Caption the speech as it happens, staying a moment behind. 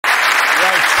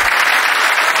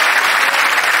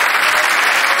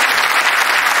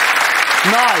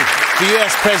Now, the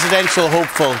US presidential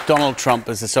hopeful Donald Trump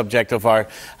is the subject of our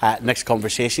next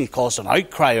conversation. He caused an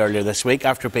outcry earlier this week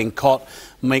after being caught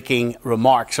making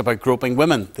remarks about groping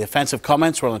women. The offensive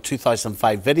comments were on a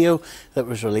 2005 video that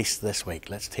was released this week.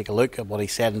 Let's take a look at what he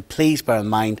said, and please bear in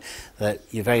mind that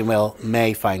you very well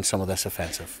may find some of this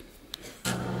offensive.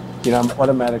 You know, I'm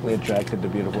automatically attracted to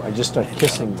beautiful. I just start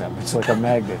kissing them. It's like a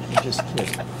magnet. You just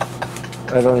kiss.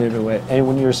 I don't even wait. And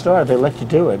when you're a star, they let you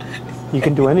do it. You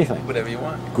can do anything. Whatever you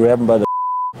want. Grab them by the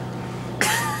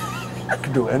you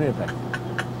can do anything.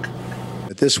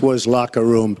 This was locker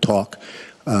room talk.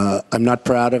 I'm not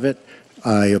proud of it.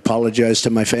 I apologize to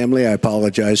my family. I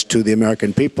apologize to the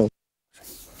American people.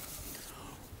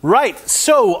 Right,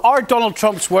 so are Donald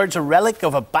Trump's words a relic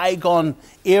of a bygone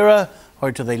era,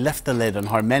 or do they lift the lid on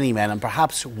how many men, and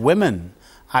perhaps women,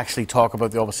 actually talk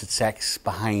about the opposite sex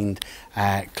behind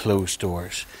closed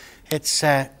doors?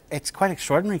 It's quite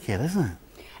extraordinary, Kate, isn't it?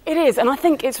 It is, and I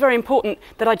think it's very important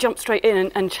that I jump straight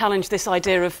in and challenge this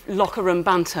idea of locker room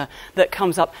banter that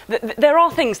comes up. There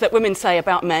are things that women say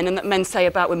about men and that men say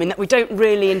about women that we don't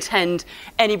really intend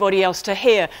anybody else to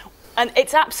hear. And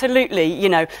it's absolutely, you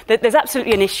know, there's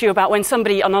absolutely an issue about when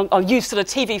somebody, and I'll use sort of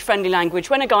TV-friendly language,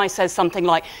 when a guy says something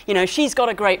like, you know, she's got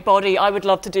a great body, I would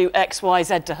love to do X, Y,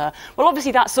 Z to her. Well,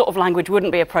 obviously that sort of language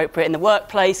wouldn't be appropriate in the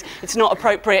workplace. It's not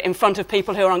appropriate in front of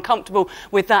people who are uncomfortable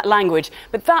with that language.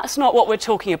 But that's not what we're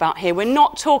talking about here. We're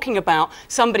not talking about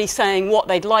somebody saying what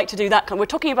they'd like to do, that kind. We're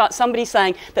talking about somebody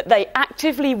saying that they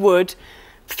actively would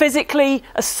physically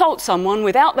assault someone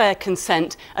without their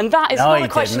consent, and that is not a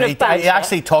question of banter. He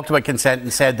actually talked about consent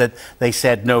and said that they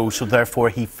said no, so therefore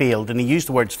he failed, and he used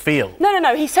the words failed. No.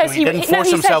 He says so he didn't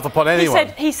force himself upon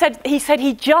anyone. He said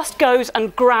he just goes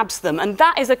and grabs them, and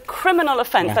that is a criminal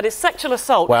offence. Yeah. That is sexual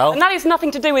assault, and that is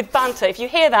nothing to do with banter. If you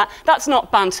hear that, that's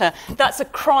not banter. That's a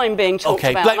crime being talked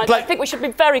about. I think we should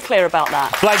be very clear about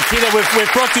that. Blanquita,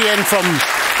 we've brought you in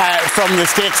from the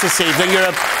States this evening.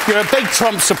 You're a big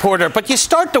Trump supporter, but you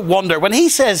start to wonder, when he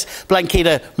says,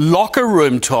 Blanquita, locker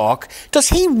room talk, does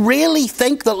he really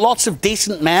think that lots of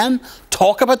decent men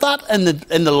talk about that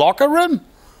in the locker room?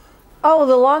 Oh,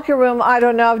 the locker room, I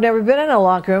don't know. I've never been in a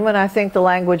locker room, and I think the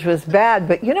language was bad.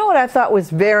 But you know what I thought was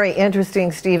very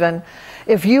interesting, Stephen?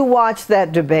 If you watched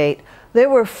that debate, there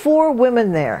were 4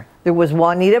 women there. There was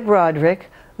Juanita Broaddrick,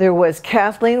 there was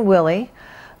Kathleen Willey,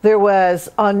 there was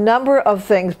a number of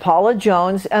things, Paula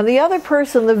Jones, and the other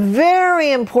person, the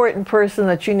very important person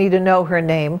that you need to know her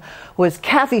name, was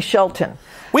Kathy Shelton.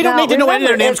 We don't need to know any of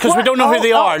their names because we don't know who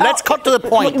they are. Let's cut to the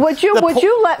point. Would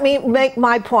you let me make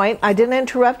my point? I didn't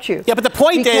interrupt you. Yeah, but the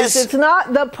point is... It's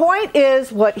not... The point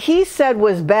is what he said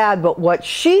was bad, but what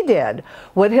she did,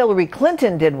 what Hillary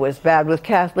Clinton did was bad with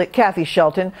Kathy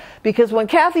Shelton, because when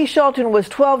Kathy Shelton was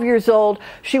 12 years old,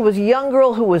 she was a young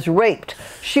girl who was raped.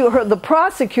 The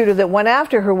prosecutor that went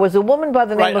after her was a woman by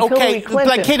the name of Hillary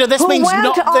Clinton. Blanquita, this means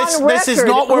this is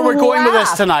not where we're going with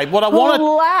this tonight. What I want to...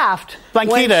 laughed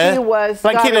Blanquita, when she was...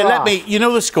 Blanquita, you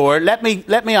know the score. Let me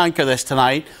anchor this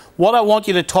tonight. What I want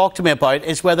you to talk to me about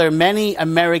is whether many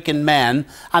American men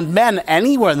and men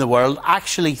anywhere in the world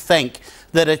actually think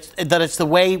that it's the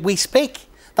way we speak.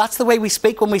 That's the way we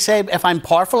speak when we say, if I'm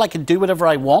powerful, I can do whatever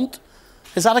I want.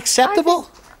 Is that acceptable?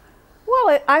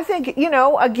 Well, I think, you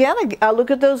know, again, I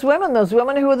look at those women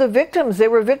who were the victims. They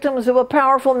were victims of a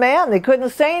powerful man. They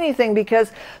couldn't say anything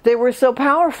because they were so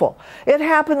powerful. It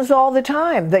happens all the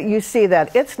time that you see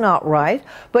that. It's not right,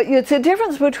 but it's a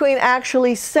difference between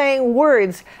actually saying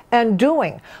words and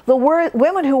doing. The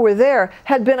women who were there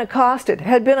had been accosted,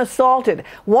 had been assaulted.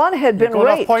 One had been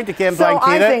raped. Point again, so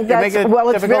I think that's,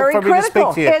 it's very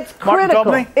critical. It's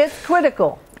critical. It's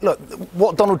critical. Look,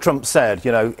 what Donald Trump said,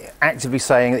 you know, actively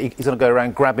saying that he's going to go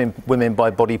around grabbing women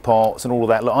by body parts and all of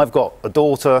that. Look, I've got a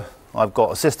daughter, I've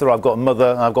got a sister, I've got a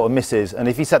mother, I've got a missus, and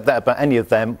if he said that about any of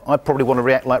them, I'd probably want to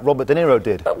react like Robert De Niro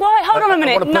did. But why? Hold on a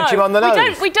minute. I want to punch him on the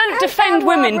nose. We don't defend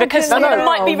women because some of them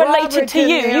might be related to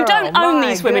you. You don't own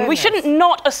these women. We shouldn't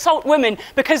not assault women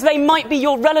because they might be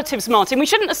your relatives, Martin. We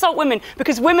shouldn't assault women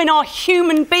because women are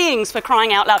human beings, for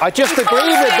crying out loud. I just agree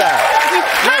with that. You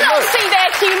cannot see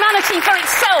their humanity for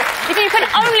itself. If you can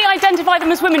only identify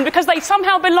them as women because they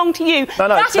somehow belong to you,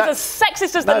 that is as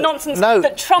sexist as the nonsense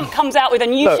that Trump comes out with,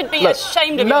 and you should be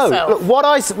ashamed of yourself.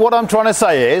 Look, what I'm trying to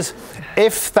say is,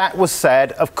 If that was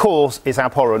said, of course, it's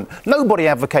abhorrent. Nobody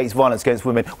advocates violence against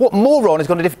women. What moron is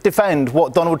going to defend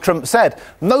what Donald Trump said?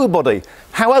 Nobody.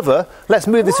 However, let's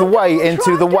move this away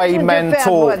into the way men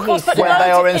talk when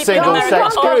they are in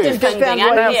single-sex groups.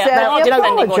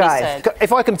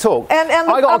 If I can talk,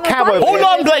 I got a cab over here. Hold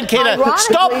on, Blanquita.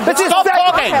 Stop. Stop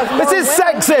talking. This is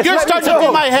sexist. You're starting to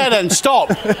do my head in. Stop.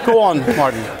 Go on,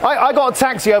 Martin. I got a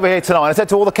taxi over here tonight. I said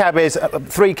to all the cabbies,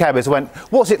 3 cabbies, I went,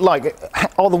 what's it like?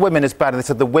 Are the women as bad? They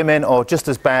said the women are just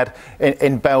as bad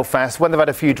in Belfast when they've had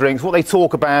a few drinks. What they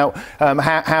talk about,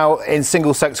 how in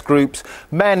single-sex groups,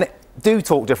 men do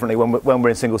talk differently when we're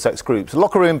in single-sex groups.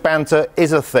 Locker room banter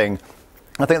is a thing.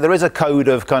 I think there is a code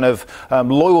of kind of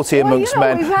loyalty amongst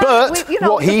men, but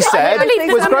what he said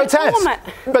was grotesque.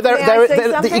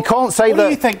 But you can't say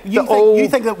that. You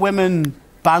think that women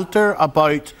banter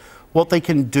about what they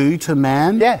can do to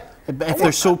men? Yeah. If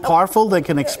they're so powerful, they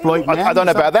can exploit men? I don't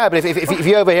know about that, but if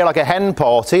you overhear like a hen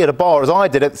party at a bar, as I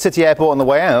did at the City Airport on the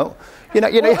way out, you know,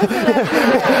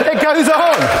 it goes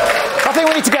on. I think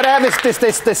we need to get out of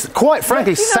this quite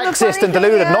frankly, sexist and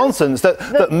deluded nonsense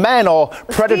that men are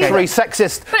predatory,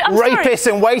 sexist, rapists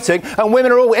in waiting, and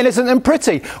women are all innocent and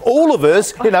pretty. All of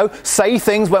us, say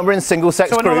things when we're in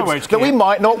single-sex groups that we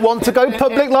might not want to go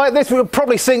public like this. We would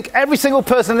probably sink every single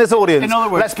person in this audience. In other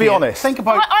words, let's be honest.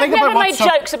 I've never made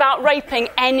jokes about raping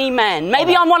any men.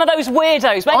 Maybe I'm one of those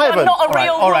weirdos. Maybe I'm not a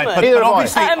real woman.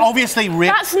 But obviously,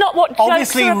 rape. That's not what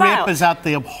jokes are about. Rape is at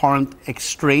the abhorrent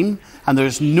extreme, and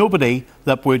there's nobody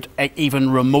that would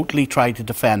even remotely try to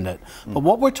defend it. But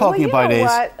what we're talking about is...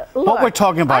 What we're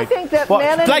talking about... I think that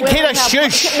men and women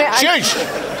shush!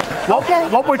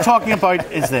 What we're talking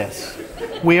about is this.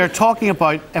 We are talking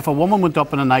about if a woman went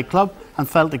up in a nightclub and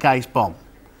felt the guy's bum.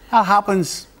 That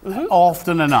happens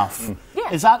often enough.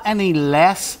 Yeah. Is that any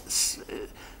less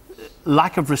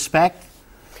lack of respect?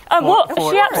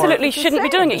 She absolutely shouldn't be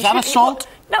doing it. Is that assault?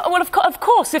 No, well, of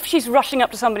course, if she's rushing up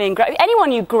to somebody and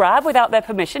anyone you grab without their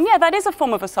permission, that is a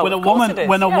form of assault.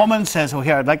 When a woman says, "Oh,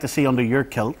 here, I'd like to see under your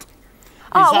kilt,"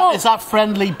 is that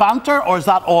friendly banter, or is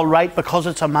that all right because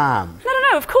it's a man?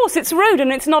 No, of course, it's rude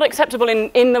and it's not acceptable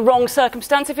in the wrong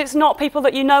circumstance if it's not people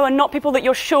that you know and not people that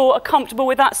you're sure are comfortable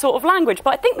with that sort of language.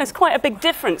 But I think there's quite a big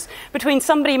difference between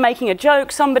somebody making a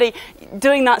joke, somebody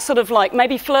doing that sort of like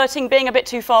maybe flirting, being a bit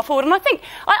too far forward. And I think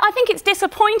it's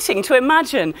disappointing to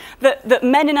imagine that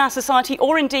men in our society,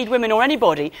 or indeed women or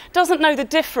anybody, doesn't know the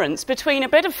difference between a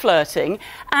bit of flirting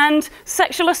and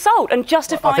sexual assault and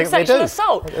justifying sexual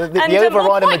assault. The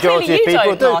overriding majority of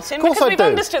people do. Martin, because we've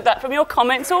understood that from your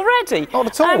comments already.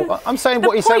 Not at all. I'm saying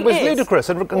what he said was ludicrous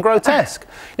and grotesque.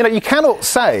 You cannot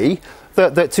say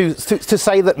that to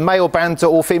say that male banter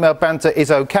or female banter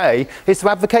is okay is to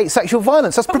advocate sexual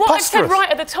violence. That's preposterous. What I've said right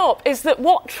at the top is that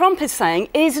what Trump is saying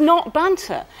is not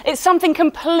banter. It's something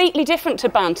completely different to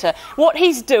banter. What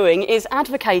he's doing is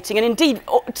advocating and indeed,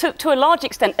 to a large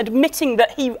extent, admitting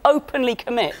that he openly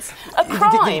commits a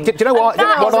crime. Do you know what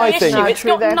I think? It's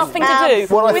got nothing to do with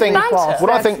banter.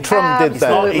 What I think Trump did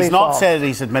there... He's not said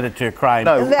he's admitted to a crime.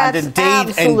 No. And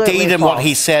indeed, and what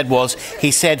he said was,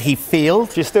 he said he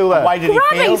failed. You're still there.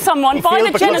 Grabbing someone by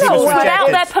the genitals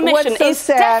without their permission is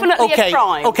definitely a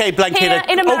crime. Okay, Blanquita. Here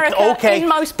in America, in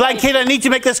most places. Blanquita, I need to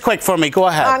make this quick for me. Go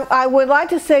ahead. I would like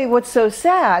to say what's so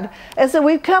sad is that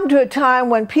we've come to a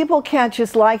time when people can't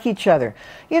just like each other.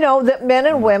 That men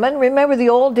and women, remember the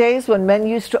old days when men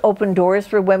used to open doors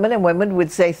for women and women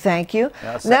would say thank you?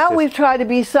 Now we've tried to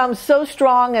be so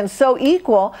strong and so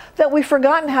equal that we've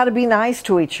forgotten how to be nice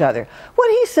to each other. What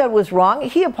he said was wrong.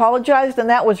 He apologized and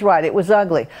that was right. It was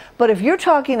ugly. But if you're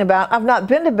talking about, I've not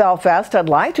been to Belfast, I'd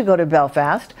like to go to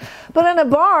Belfast, but in a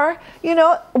bar,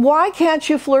 why can't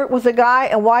you flirt with a guy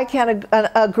and why can't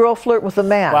a girl flirt with a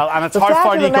man? Well, and it's hard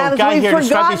for you to go guy here. We've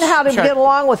forgotten how to get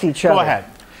along with each other. Go ahead.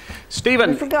 Stephen.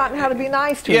 We've forgotten how to be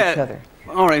nice to each other.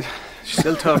 All right.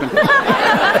 Still talking.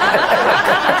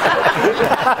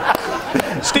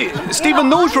 Stephen,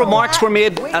 those remarks were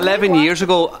made 11 years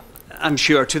ago, I'm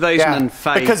sure,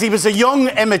 2005. Because he was a young,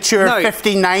 immature,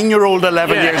 59-year-old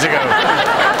 11 years ago.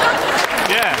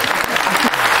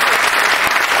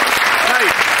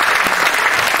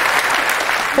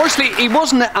 Firstly, he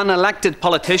wasn't an elected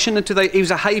politician. He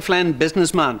was a high-flying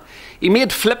businessman. He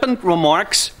made flippant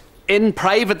remarks in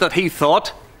private that he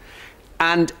thought,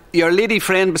 and your lady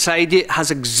friend beside you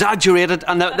has exaggerated,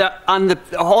 and the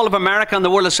whole of America and the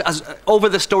world is over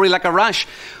the story like a rash.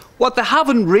 What they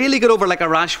haven't really got over like a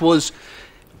rash was,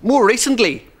 more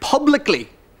recently, publicly,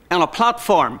 on a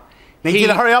platform, he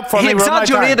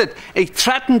exaggerated. He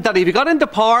threatened that if he got into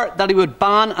power, that he would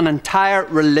ban an entire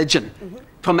religion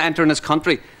from entering his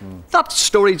country. That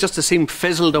story just seemed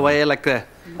fizzled away like the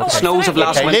Snows of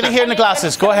last winter. Lady here in the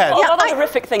glasses, go ahead. A lot of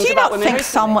horrific things about women. Do you not think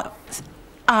some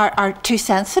are too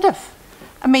sensitive?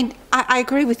 I mean, I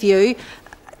agree with you.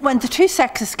 When the two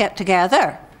sexes get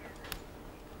together,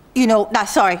 when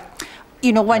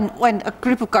a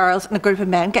group of girls and a group of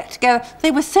men get together,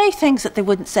 they would say things that they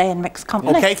wouldn't say in mixed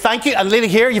company. Okay, thank you. And lady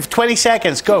here, you've 20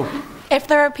 seconds. Go. If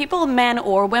there are people, men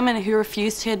or women, who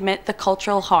refuse to admit the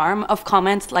cultural harm of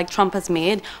comments like Trump has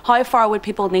made, how far would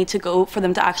people need to go for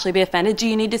them to actually be offended? Do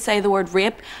you need to say the word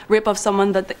rape of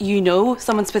someone that you know,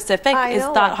 someone specific? Is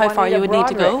that how far you would need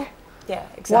to go? Yeah,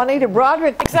 exactly. Juanita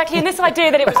Broderick. Exactly, and this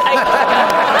idea that it was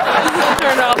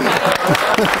turn off.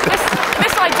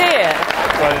 This idea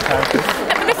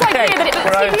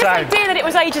that it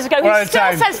was ages ago. He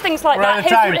still says things like that.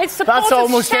 His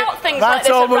supporters shout things like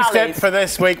this at rallies. That's almost it for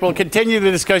this week. We'll continue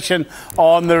the discussion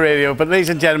on the radio. But ladies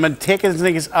and gentlemen, taking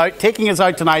us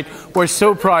out tonight, we're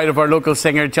so proud of our local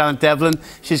singer, Janet Devlin.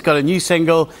 She's got a new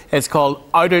single. It's called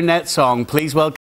Outer Net Song. Please welcome